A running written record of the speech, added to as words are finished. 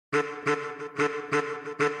I'm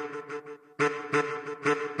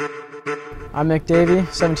Mick Davey,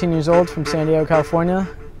 17 years old, from San Diego, California.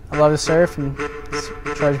 I love to surf and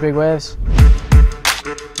charge big waves.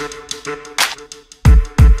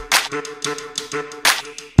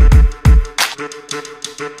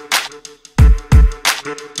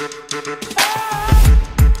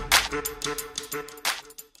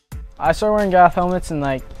 I started wearing GATH helmets in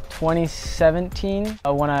like 2017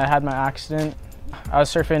 when I had my accident. I was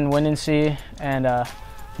surfing wind and sea, and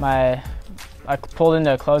I pulled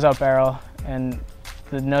into a closeout barrel, and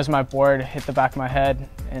the nose of my board hit the back of my head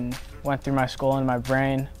and went through my skull and my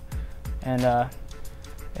brain, and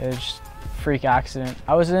it was just a freak accident.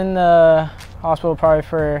 I was in the hospital probably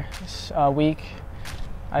for a week,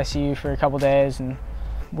 ICU for a couple days, and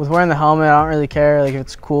with wearing the helmet, I don't really care like if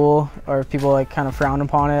it's cool or if people like kind of frown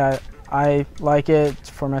upon it. I like it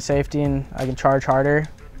for my safety, and I can charge harder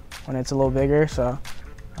when it's a little bigger, so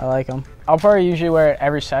I like them. I'll probably usually wear it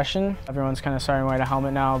every session. Everyone's kind of starting to wear a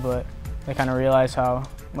helmet now, but they kind of realize how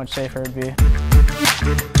much safer it'd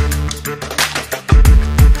be.